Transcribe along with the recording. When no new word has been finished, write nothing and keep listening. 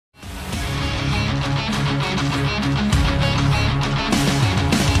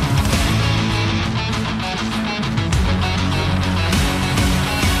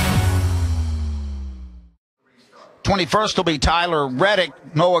21st will be Tyler Reddick.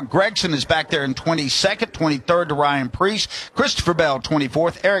 Noah Gregson is back there in 22nd. 23rd to Ryan Priest. Christopher Bell,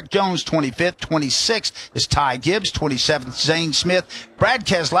 24th. Eric Jones, 25th. 26th is Ty Gibbs. 27th, Zane Smith. Brad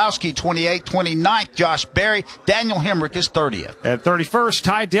Keselowski, 28th. 29th, Josh Berry. Daniel Hemrick is 30th. At 31st,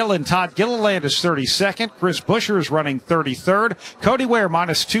 Ty Dillon. Todd Gilliland is 32nd. Chris Buescher is running 33rd. Cody Ware,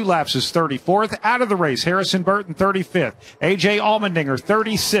 minus 2 laps, is 34th. Out of the race, Harrison Burton, 35th. A.J. Allmendinger,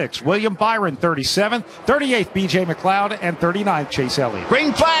 36th. William Byron, 37th. 38th, B.J. McLeod, and 39th, Chase Elliott.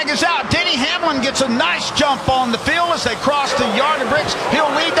 Green flag is out. Denny Hamlin gets a nice jump on the field as they cross the yard of bricks. He'll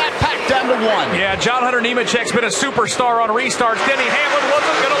lead that pack down to 1. Yeah, John Hunter Nemechek's been a superstar on restarts. Denny Hamlin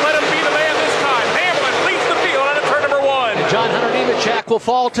wasn't going to let him be the man this time. Hamlin leads the field out of turn number 1. John Hunter Nemechek will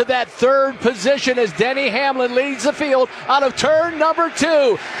fall to that 3rd position as Denny Hamlin leads the field out of turn number 2.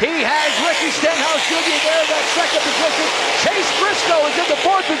 He has Ricky Stenhouse Jr. there in that 2nd position. Chase Briscoe is in the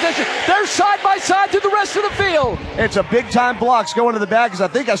 4th position. They're side by side to the rest of the field. It's a big-time blocks going to the back, as I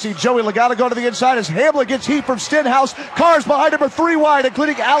think I see Joey Logano go to the inside as Hamlin gets heat from Stenhouse. Cars behind him are 3 wide,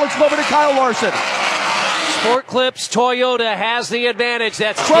 including Alex Bowman and Kyle Larson. Sport Clips Toyota has the advantage.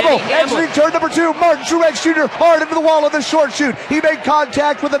 That's trouble. Denny Hamlin. Exiting turn number 2, Martin Truex Jr. hard into the wall of the short chute. He made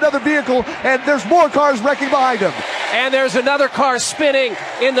contact with another vehicle, and there's more cars wrecking behind him. And there's another car spinning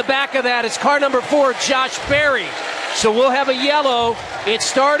in the back of that. It's car number 4, Josh Berry. So we'll have a yellow. It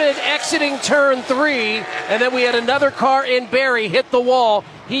started exiting turn 3, and then we had another car in Berry hit the wall.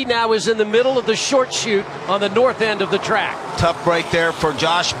 He now is in the middle of the short chute on the north end of the track. Tough break there for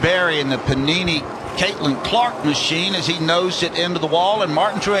Josh Berry in the Panini Caitlin Clark machine as he nosed it into the wall, and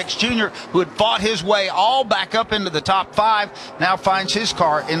Martin Truex Jr., who had fought his way all back up into the top 5, now finds his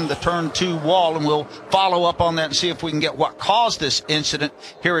car in the turn 2 wall, and we'll follow up on that and see if we can get what caused this incident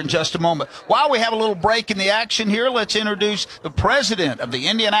here in just a moment. While we have a little break in the action here, let's introduce the president of the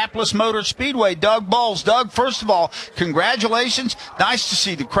Indianapolis Motor Speedway, Doug Bowles. Doug, first of all, congratulations. Nice to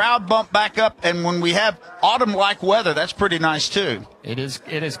see the crowd bump back up, and when we have autumn-like weather, that's pretty nice too. It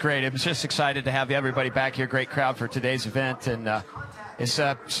is great. I'm just excited to have everybody back here. Great crowd for today's event, and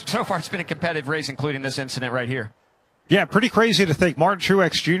so far it's been a competitive race, including this incident right here. Yeah, pretty crazy to think Martin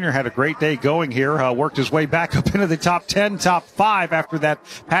Truex Jr. had a great day going here, worked his way back up into the top 10, top 5 after that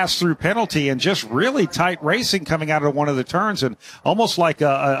pass-through penalty, and just really tight racing coming out of one of the turns, and almost like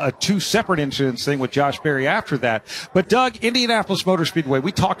a 2 separate incidents thing with Josh Berry after that. But Doug, Indianapolis Motor Speedway,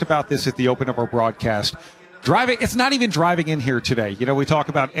 we talked about this at the open of our broadcast. Driving, it's not even driving in here today. You know, we talk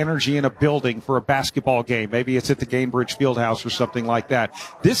about energy in a building for a basketball game. Maybe it's at the Gainbridge Fieldhouse or something like that.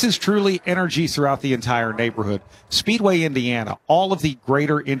 This is truly energy throughout the entire neighborhood. Speedway, Indiana, all of the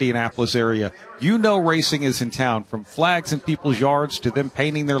greater Indianapolis area. You know racing is in town, from flags in people's yards to them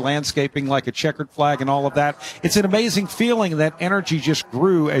painting their landscaping like a checkered flag and all of that. It's an amazing feeling that energy just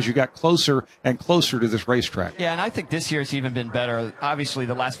grew as you got closer and closer to this racetrack. Yeah, and I think this year's even been better. Obviously,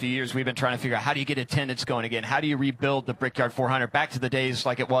 the last few years we've been trying to figure out how do you get attendance going again? How do you rebuild the Brickyard 400 back to the days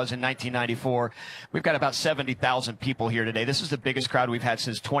like it was in 1994? We've got about 70,000 people here today. This is the biggest crowd we've had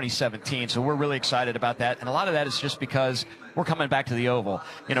since 2017, so we're really excited about that. And a lot of that is just because we're coming back to the Oval.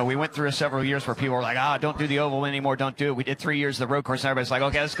 You know, we went through several years where people were like, don't do the Oval anymore, don't do it. We did 3 years of the road course, and everybody's like,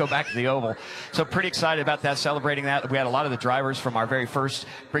 okay, let's go back to the Oval. So pretty excited about that, celebrating that. We had a lot of the drivers from our very first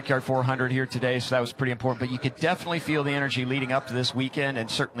Brickyard 400 here today, so that was pretty important. But you could definitely feel the energy leading up to this weekend,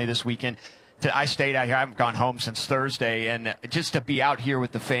 and certainly this weekend. I stayed out here. I haven't gone home since Thursday, and just to be out here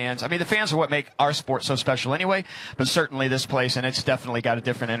with the fans. I mean, the fans are what make our sport so special anyway, but certainly this place, and it's definitely got a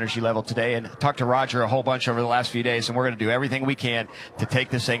different energy level today. And talked to Roger a whole bunch over the last few days, and we're going to do everything we can to take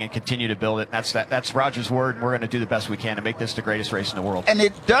this thing and continue to build it. That's Roger's word, and we're going to do the best we can to make this the greatest race in the world. And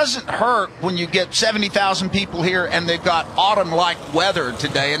it doesn't hurt when you get 70,000 people here, and they've got autumn-like weather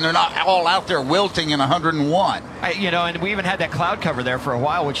today, and they're not all out there wilting in 101. And we even had that cloud cover there for a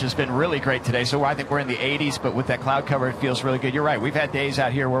while, which has been really great today. So I think we're in the 80s, but with that cloud cover, it feels really good. You're right. We've had days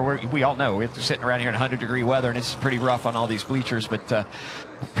out here where we all know we're sitting around here in 100-degree weather, and it's pretty rough on all these bleachers. But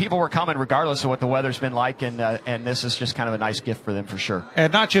people were coming regardless of what the weather's been like, and this is just kind of a nice gift for them for sure.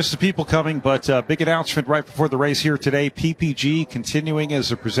 And not just the people coming, but big announcement right before the race here today. PPG continuing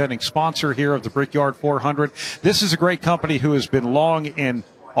as a presenting sponsor here of the Brickyard 400. This is a great company who has been long in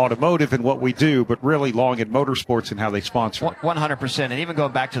automotive and what we do, but really long in motorsports and how they sponsor. 100%. And even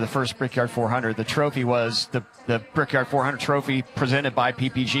going back to the first Brickyard 400, the trophy was the Brickyard 400 trophy presented by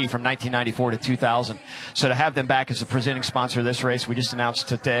PPG from 1994 to 2000. So to have them back as a presenting sponsor of this race, we just announced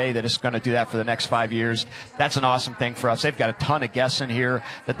today that it's going to do that for the next 5 years. That's an awesome thing for us. They've got a ton of guests in here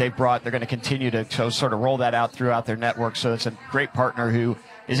that they've brought. They're going to continue to sort of roll that out throughout their network. So it's a great partner who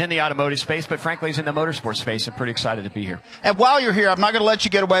is in the automotive space, but frankly is in the motorsport space. I'm pretty excited to be here. And while you're here, I'm not going to let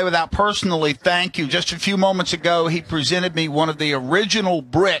you get away without personally thank you. Just a few moments ago, he presented me one of the original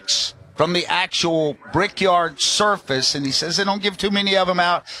bricks from the actual Brickyard surface, and he says they don't give too many of them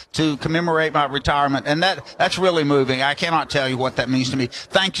out to commemorate my retirement, and that's really moving. I cannot tell you what that means to me.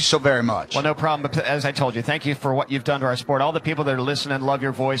 Thank you so very much. Well, no problem. As I told you, thank you for what you've done to our sport. All the people that are listening love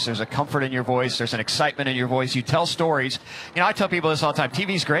your voice. There's a comfort in your voice. There's an excitement in your voice. You tell stories. You know, I tell people this all the time.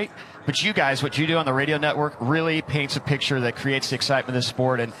 TV's great, but you guys, what you do on the radio network really paints a picture that creates the excitement of the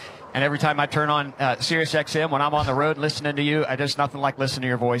sport. And every time I turn on Sirius XM, when I'm on the road listening to you, there's nothing like listening to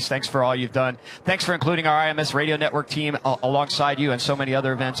your voice. Thanks for all you've done. Thanks for including our IMS Radio Network team alongside you and so many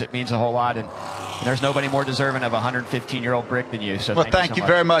other events. It means a whole lot. And there's nobody more deserving of a 115-year-old brick than you. So well, thank you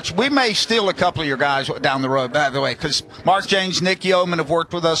very much. We may steal a couple of your guys down the road, by the way, because Mark James, Nick Yeoman have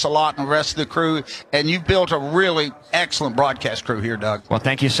worked with us a lot, and the rest of the crew. And you've built a really excellent broadcast crew here, Doug. Well,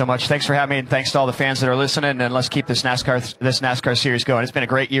 thank you so much. Thanks for having me, and thanks to all the fans that are listening. And let's keep this NASCAR series going. It's been a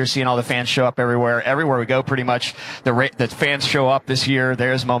great year seeing all the fans show up everywhere we go. Pretty much the fans show up this year.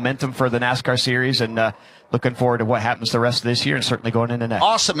 There's momentum for the NASCAR series, and looking forward to what happens the rest of this year and certainly going into next.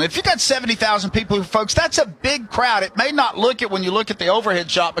 Awesome. If you got 70,000 people here, folks, that's a big crowd. It may not look it when you look at the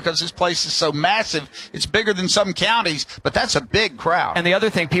overhead shot because this place is so massive. It's bigger than some counties, but that's a big crowd. And the other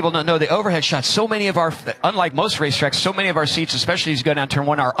thing people don't know, the overhead shots, so many of our, unlike most racetracks, so many of our seats, especially as you go down turn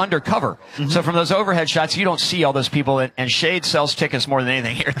one, are undercover. Mm-hmm. So from those overhead shots, you don't see all those people, and Shade sells tickets more than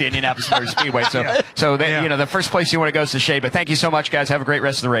anything here at the Indianapolis Motor Speedway. So you know, the first place you want to go is to Shade. But thank you so much, guys. Have a great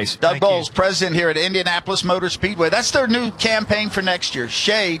rest of the race. Doug Bowles, president here at Indianapolis Motor Speedway. That's their new campaign for next year.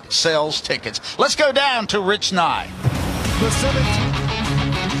 Shade sells tickets. Let's go down to Rich Nye. The 17